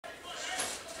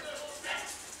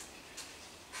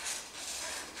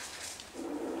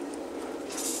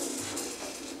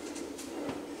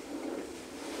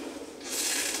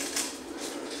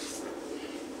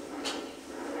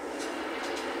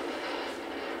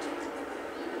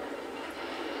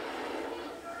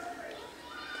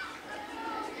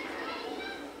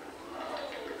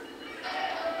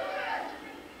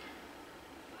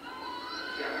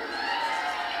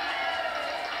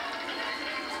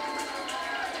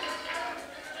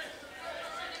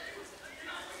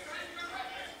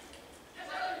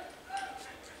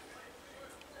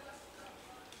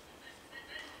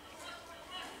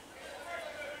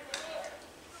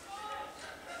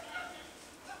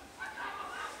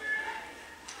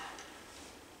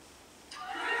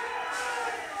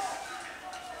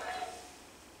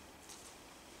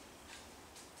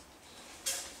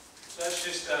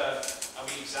is just a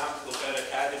wee example of our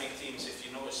academy teams. If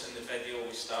you notice in the video,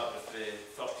 we start with the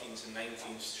 13s and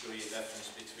 19s to show you the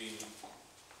difference between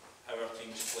how our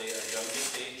teams play at a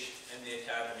youngest age in the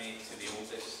academy to the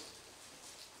oldest.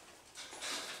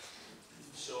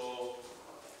 So,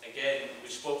 again, we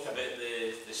spoke about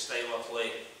the style of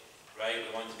play, right?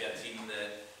 We want to be a team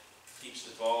that keeps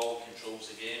the ball, controls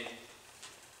the game.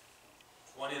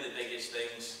 One of the biggest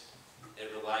things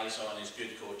it relies on is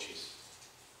good coaches,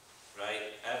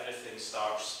 right? Everything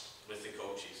starts with the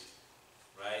coaches,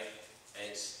 right?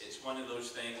 It's one of those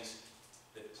things,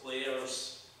 the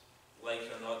players, like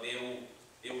it or not,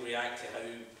 they'll react to how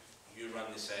you run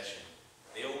the session.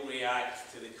 They'll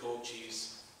react to the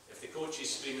coaches. If the coach is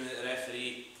screaming at the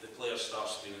referee, the players start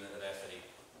screaming at the referee.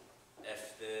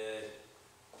 If the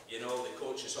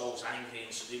coach is always angry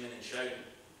and screaming and shouting,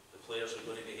 the players are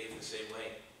going to behave the same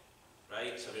way,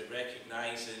 right? So about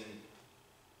recognising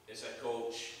as a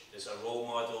coach, as a role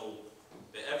model,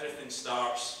 but everything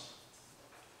starts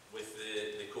with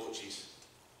the coaches.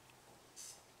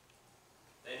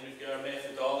 Then we've got our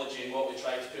methodology and what we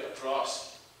try to put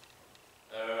across.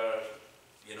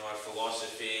 Our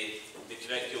philosophy, the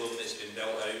curriculum that's been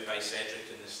built out by Cedric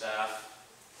and the staff,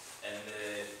 and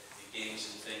the games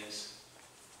and things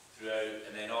throughout.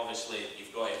 And then obviously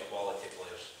you've got to have quality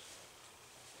players.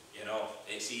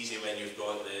 It's easy when you've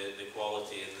got the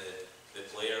quality and the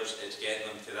players. It's getting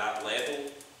them to that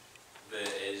level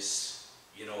that is,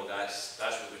 that's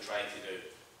what we try to do.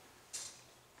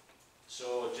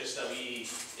 So just a wee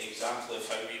example of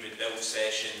how we would build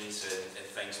sessions and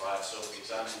things like that. So for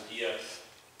example here,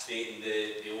 taking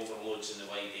the overloads in the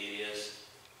wide areas.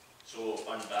 So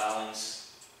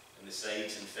unbalance in the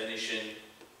sides and finishing,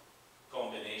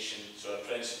 combination. So our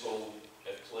principle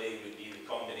of play would be the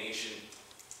combination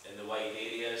in the wide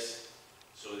areas.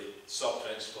 So the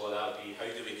sub-principle of that would be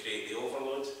how do we create the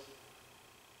overload?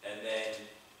 And then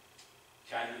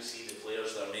can we see the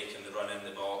players that are making the run in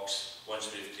the box?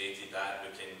 Once we've created that, we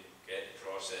can get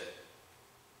across it.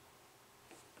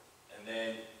 And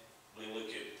then we look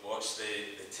at what's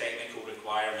the technical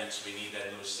requirements we need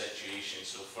in those situations.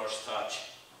 So first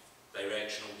touch,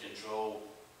 directional control,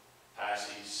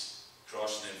 passes,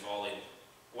 crossing and volleying.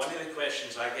 One of the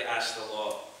questions I get asked a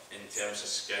lot in terms of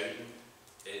scouting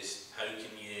is how do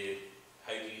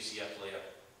you see a player?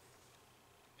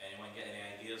 Anyone get any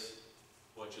ideas?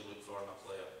 What do you look for in a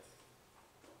player?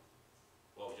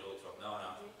 What would you look for? No.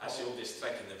 That's the oldest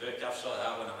trick in the book. I've saw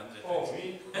that one 100 times. Oh,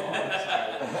 me? Oh, I'm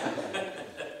sorry.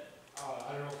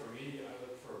 I don't know, for me, I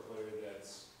look for a player that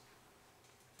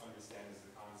understands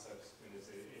the concepts and is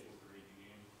able to read the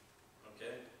game.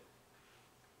 Okay.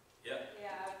 Yeah.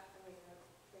 Yeah, they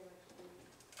were too.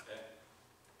 Okay.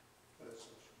 That's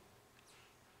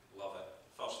Love it.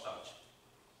 First touch.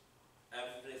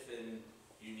 Everything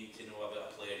you need to know about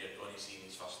a player you're going to see in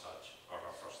his first touch, or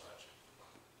her first touch.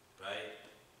 Right?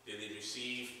 Do they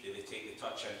receive? Do they take the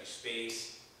touch into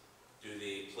space? Do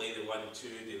they play the 1-2?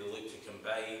 Do they look to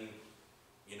combine?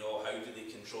 How do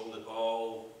they control the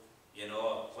ball?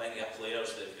 Plenty of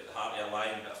players that have got the heart of a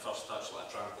lion, but a first touch like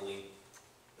a trampoline.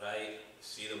 Right?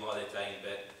 See them all the time,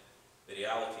 but the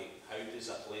reality, how does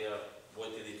a player,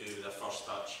 what do they do with their first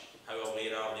touch? How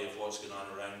aware are they of what's going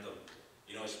on around them?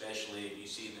 Especially you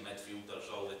see the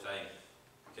midfielders all the time.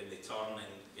 Can they turn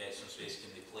and get some space? Can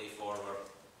they play forward?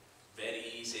 Very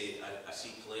easy. I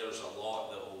see players a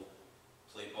lot that will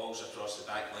play balls across the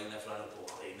back line in front of the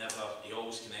ball. He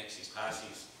always connects his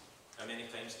passes. How many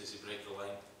times does he break the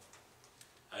line?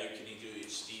 How can he do it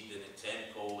at speed and at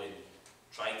tempo and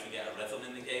try to get a rhythm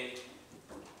in the game?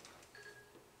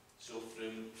 So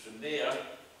from there,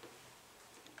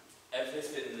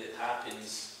 everything that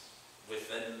happens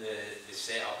within the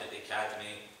setup at the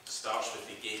academy starts with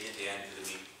the game at the end of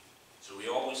the week. So we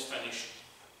always finish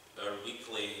our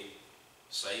weekly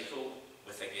cycle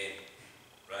with a game,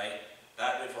 right?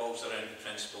 That revolves around the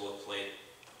principle of play.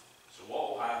 So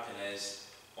what will happen is,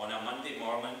 on a Monday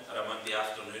morning or a Monday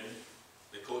afternoon,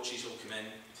 the coaches will come in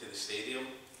to the stadium.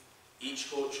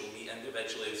 Each coach will meet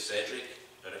individually with Cedric,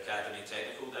 our academy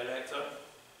technical director.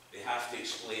 They have to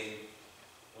explain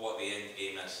what the end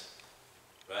game is.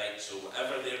 Right, so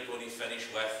whatever they're going to finish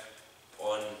with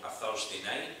on a Thursday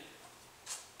night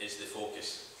is the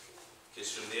focus,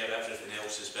 because from there everything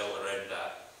else is built around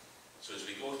that. So as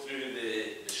we go through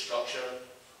the structure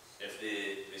of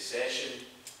the session,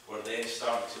 we're then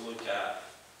starting to look at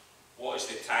what is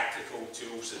the tactical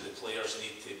tools that the players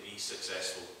need to be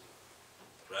successful.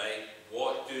 Right,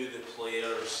 what do the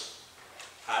players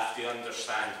have to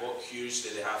understand? What cues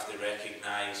do they have to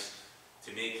recognise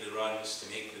to make the runs, to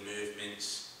make the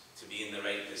movements, to be in the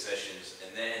right positions?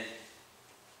 And then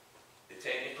the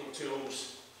technical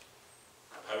tools,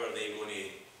 how are they going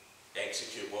to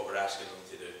execute what we're asking them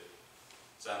to do?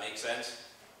 Does that make sense?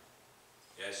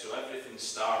 Yeah, so everything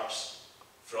starts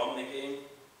from the game,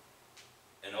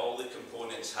 and all the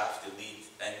components have to lead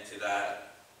into that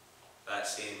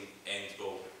same end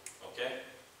goal, okay?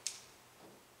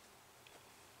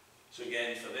 So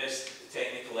again, for this, the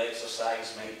technical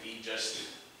exercise might be just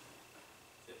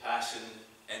the passing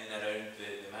in and around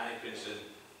the mannequins, and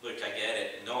look, I get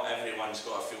it, not everyone's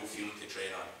got a full field to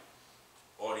train on,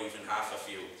 or even half a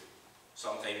field,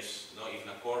 sometimes not even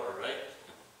a quarter, right?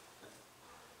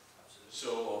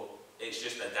 So it's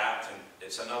just adapting.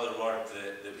 It's another word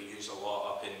that we use a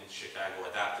lot up in Chicago,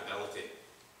 adaptability.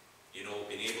 You know,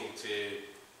 being able to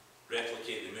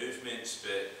replicate the movements,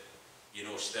 but, you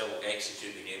know, still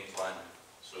execute the game plan,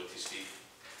 so to speak.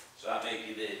 So that might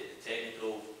be the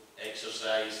technical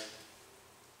exercise.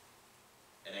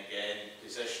 And again,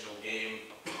 positional game,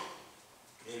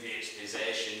 maybe it's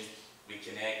possession, we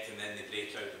connect and then they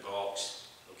break out the box.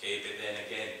 Okay, but then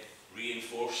again,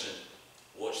 reinforcing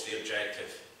what's the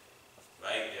objective,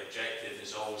 right? The objective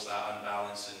is always that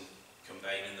unbalancing,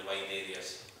 combining the wide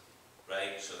areas,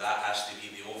 right? So that has to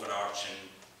be the overarching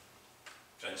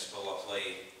principle of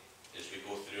play as we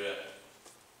go through it.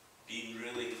 Being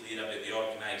really clear about the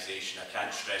organisation, I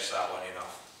can't stress that one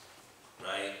enough,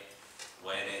 right?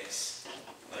 When it's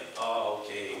like, oh,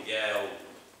 okay, yeah,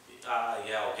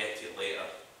 I'll get to it later,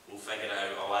 we'll figure it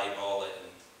out, I'll eyeball it,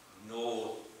 and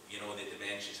know, you know, the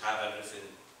dimensions, have everything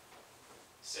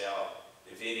set up.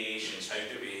 The variations, how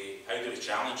do we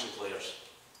challenge the players,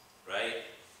 right?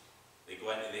 They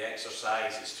go into the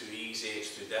exercise, it's too easy,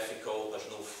 it's too difficult, there's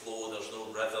no flow, there's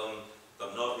no rhythm,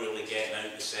 they're not really getting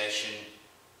out the session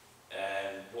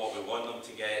what we want them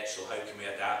to get, so how can we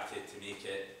adapt it to make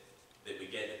it that we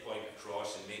get the point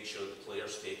across and make sure the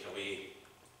players take away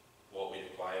what we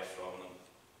require from them.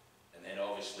 And then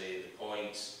obviously the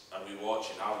points, are we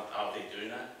watching, are they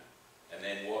doing it? And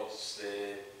then what's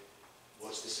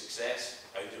the success?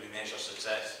 How do we measure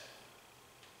success?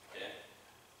 Yeah.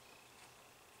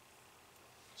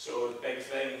 So the big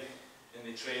thing in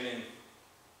the training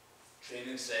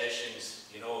sessions,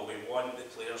 you know, we want the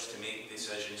players to make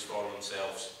decisions for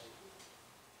themselves.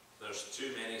 There's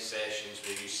too many sessions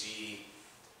where you see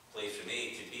play from A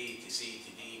to B to C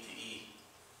to D to E,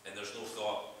 and there's no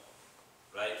thought,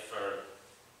 right? For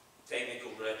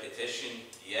technical repetition,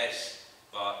 yes,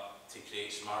 but to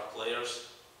create smart players,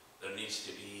 there needs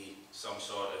to be some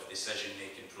sort of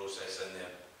decision-making process in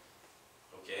there,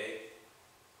 okay?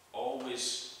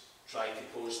 Always try to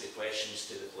pose the questions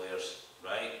to the players,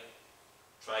 right?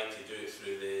 Try to do it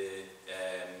through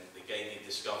the guided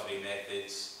discovery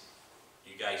methods.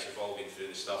 You guys have all been through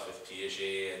the stuff with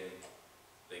Piaget and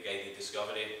the guided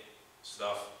discovery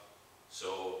stuff.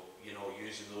 So, you know,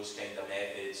 using those kind of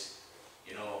methods,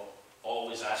 you know,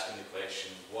 always asking the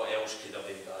question, what else could have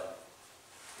been done?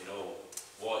 You know,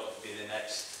 what would be the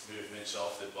next movements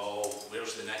off the ball?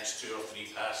 Where's the next 2 or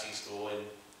 3 passes going?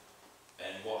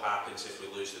 And what happens if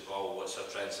we lose the ball? What's our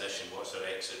transition? What's our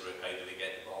exit route? How do we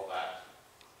get the ball back?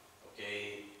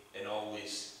 Okay, and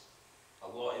always, a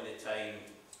lot of the time,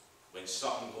 when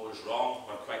something goes wrong,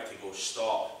 we're quick to go,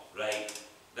 stop, right?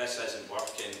 This isn't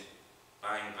working,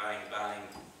 bang, bang, bang,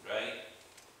 right?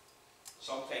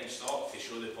 Sometimes stop to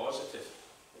show the positive,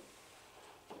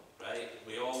 right?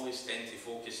 We always tend to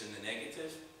focus on the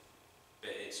negative,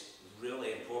 but it's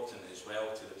really important as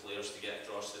well to the players to get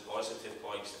across the positive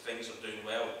points, the things they're doing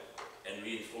well, and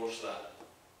reinforce that.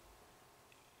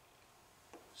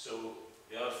 So,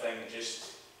 the other thing,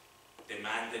 just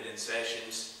demanded in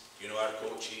sessions, you know, our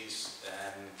coaches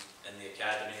in the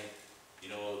academy, you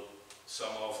know, some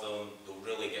of them, they'll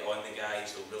really get on the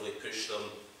guys, they'll really push them,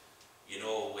 you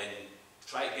know,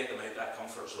 try to get them out that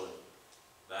comfort zone.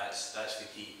 That's the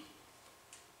key.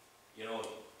 You know,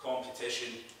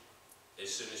 competition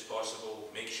as soon as possible,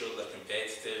 make sure they're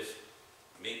competitive,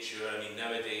 make sure, I mean,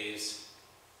 nowadays,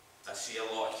 I see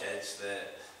a lot of kids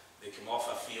that they come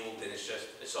off a field and it's just,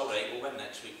 it's all right, we'll win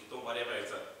next week, don't worry about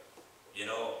it. You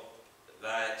know,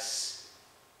 that's,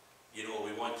 you know,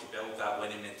 we want to build that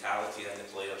winning mentality in the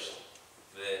players,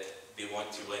 that they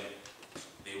want to win,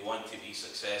 they want to be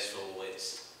successful.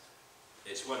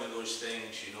 It's one of those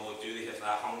things, you know, do they have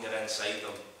that hunger inside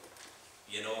them?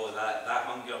 You know, that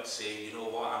hunger to say, you know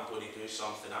what, I'm going to do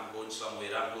something, I'm going somewhere,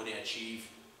 I'm going to achieve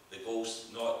the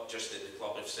goals, not just that the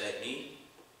club have set me,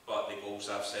 but the goals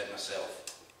I've set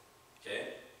myself.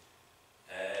 Okay?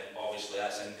 Obviously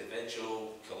that's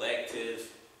individual,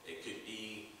 collective, it could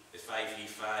be the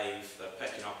 5v5, they're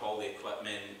picking up all the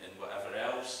equipment and whatever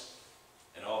else,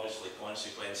 and obviously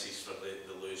consequences for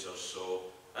the losers. So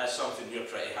That's something we're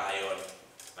pretty high on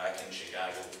back in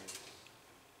Chicago.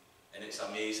 And it's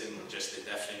amazing just the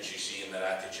difference you see in their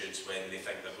attitudes when they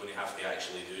think they're going to have to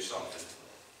actually do something.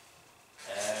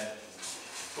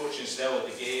 Coaching style of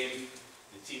the game,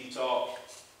 the team talk,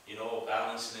 you know,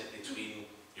 balancing it between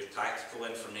your tactical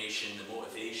information, the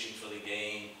motivation for the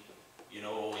game, you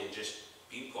know, and just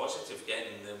being positive,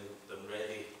 getting them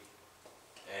ready.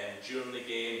 During the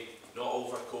game, not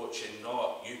over-coaching,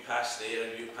 not you pass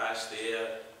there, you pass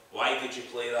there. Why did you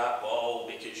play that ball?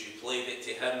 Because you played it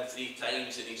to him 3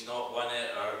 times and he's not won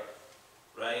it,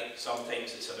 or, right?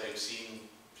 Sometimes it's about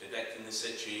predicting the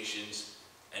situations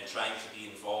and trying to be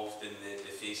involved in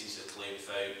the phases of play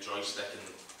without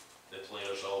joysticking the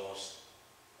players almost.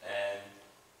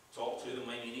 Talk to them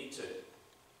when you need to.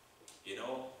 You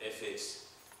know, if it's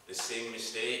the same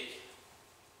mistake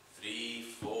 3,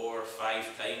 4,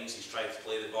 5 times, he's tried to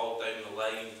play the ball down the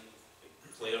line,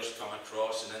 the players come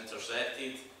across and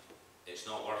intercepted, it's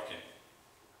not working.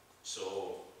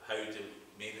 So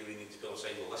maybe we need to go and say,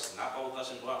 well listen, that ball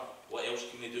doesn't work, what else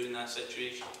can we do in that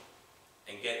situation?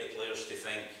 And get the players to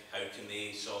think, how can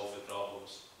they solve the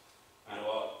problems? You know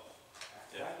what?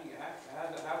 Yeah.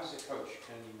 How as a coach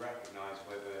can you recognise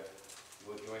whether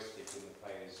you're joysticking the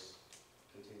players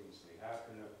continuously? How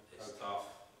can a It's coach, tough.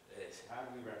 how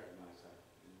do we recognise that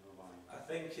in your mind? I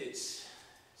think it's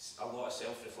a lot of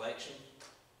self-reflection.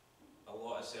 A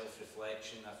lot of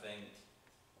self-reflection. I think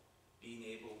being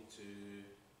able to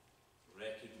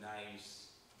recognise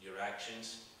your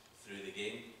actions through the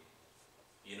game.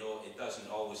 You know, it doesn't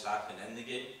always happen in the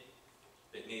game,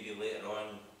 but maybe later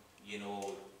on, you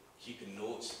know, keeping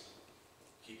notes,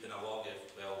 keeping a log of,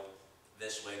 well,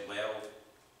 this went well,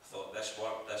 I thought this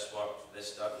worked,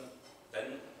 this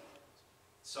didn't.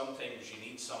 Sometimes you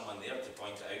need someone there to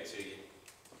point it out to you,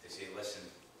 to say, listen,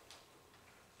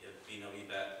 you've been a wee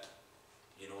bit,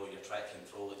 you know, you're trying to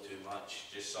control it too much,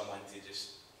 just someone to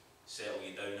just settle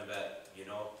you down a bit, you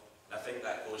know. And I think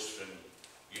that goes from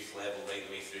youth level right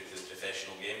the way through to the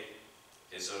professional game,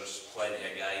 because there's plenty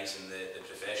of guys in the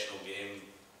professional game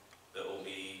that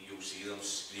you'll see them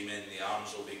screaming, the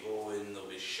arms will be going, they'll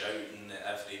be shouting at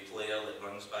every player that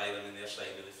runs by them in their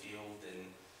side of the field. And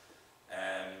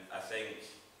I think,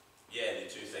 yeah,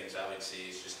 the 2 things I would say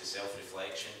is just the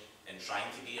self-reflection and trying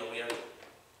to be aware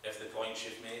of the points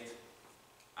you've made,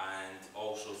 and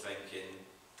also thinking,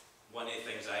 one of the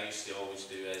things I used to always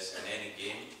do is, in any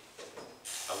game,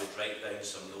 I would write down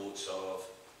some notes of,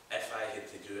 if I had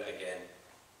to do it again,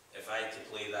 if I had to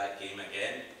play that game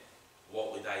again,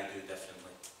 what would I do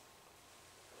differently?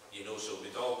 You know, so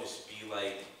it would always be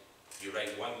like, you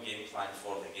write one game plan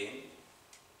for the game,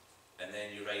 and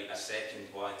then you write a second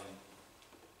one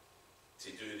to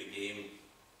do the game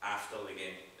after the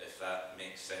game, if that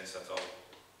makes sense at all.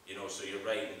 You know, so you're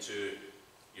writing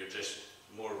you're just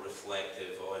more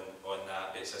reflective on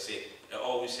that. But as I say, it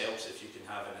always helps if you can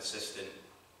have an assistant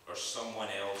or someone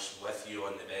else with you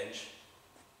on the bench,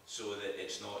 so that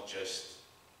it's not just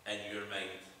in your mind,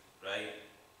 right?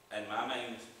 In my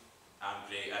mind, I'm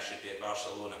great, I should be at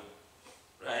Barcelona,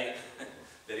 right?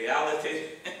 The reality,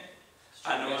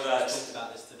 I know we that's... talked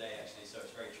about this today actually, so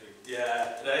it's very true.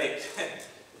 Yeah, right.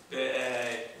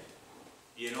 But,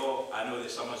 you know, I know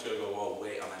that someone's going to go, whoa,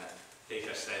 wait a minute, take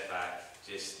a step back,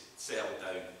 just settle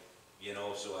down, you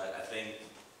know, so I think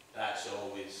that's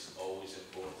always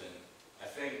important. I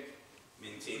think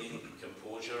maintaining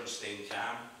composure and staying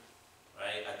calm,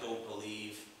 right? I don't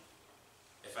believe,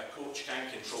 if a coach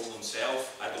can't control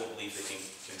himself, I don't believe they can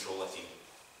control a team.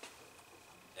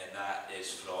 And that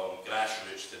is from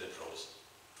grassroots to the pros.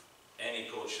 Any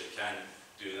coach that can't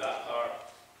do that part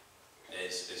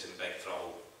is in big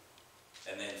trouble.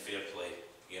 And then fair play,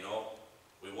 you know.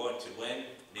 We want to win,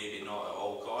 maybe not at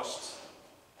all costs,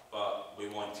 but we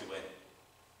want to win,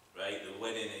 right? The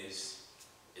winning is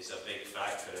a big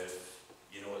factor of,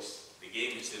 you know, it's the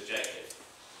game, it's the objective.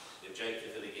 The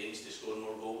objective of the game is to score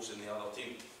more goals than the other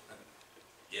team,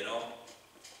 you know.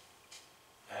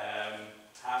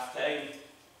 Half time,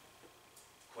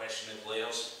 question the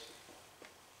players,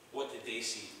 what did they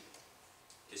see?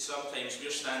 Because sometimes we're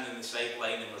standing on the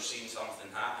sideline and we're seeing something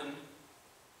happen,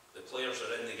 the players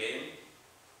are in the game,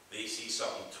 they see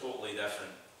something totally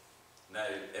different. Now,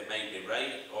 it might be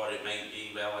right, or it might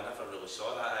be, well, I never really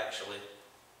saw that actually,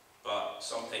 but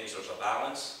sometimes there's a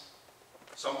balance.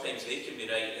 Sometimes they can be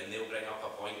right and they'll bring up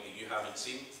a point that you haven't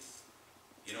seen,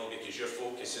 you know, because you're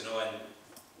focusing on,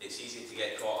 it's easy to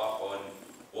get caught up on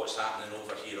what's happening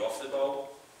over here off the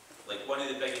ball. Like, one of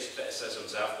the biggest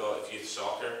criticisms I've got of youth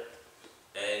soccer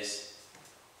is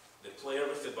the player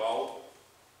with the ball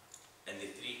and the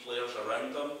 3 players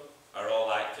around them are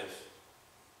all active.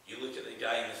 You look at the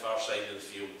guy on the far side of the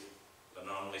field, they're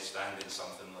normally standing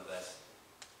something like this.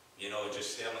 You know,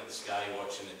 just staring at the sky,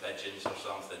 watching the pigeons or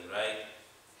something, right?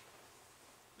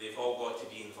 They've all got to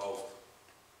be involved.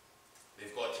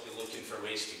 They've got to be looking for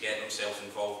ways to get themselves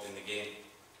involved in the game.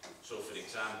 So, for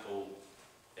example,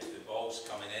 if the ball's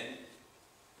coming in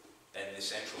and the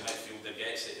central midfielder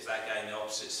gets it, is that guy on the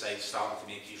opposite side starting to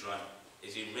make his run?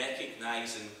 Is he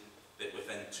recognising that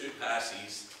within 2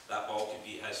 passes that ball could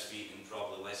be at his feet in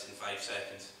probably less than 5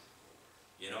 seconds?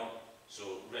 You know?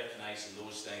 So recognising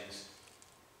those things.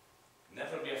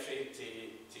 Never be afraid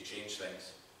to change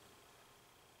things.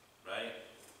 Right?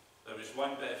 There was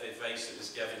one bit of advice that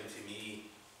was given to me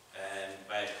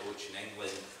by a coach in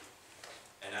England,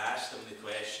 and I asked him the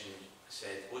question, I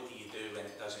said, what do you do when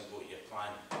it doesn't go to your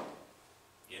plan?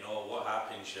 You know, what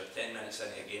happens? You're 10 minutes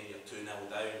into a game, you're 2-0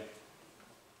 down.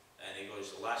 And he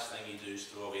goes, the last thing you do is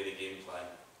throw away the game plan.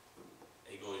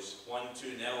 He goes,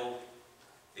 1-2-0,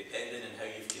 depending on how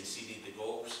you've conceded the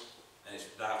goals, and it's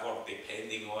that word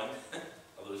depending on,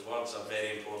 those words are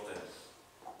very important.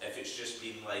 If it's just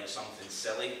been like something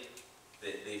silly,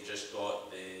 that they've just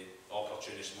got the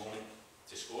opportunist moment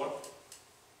to score,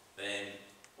 then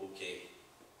okay,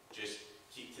 just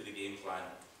keep to the game plan.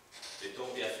 But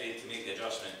don't be afraid to make the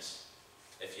adjustments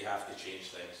if you have to change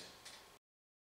things.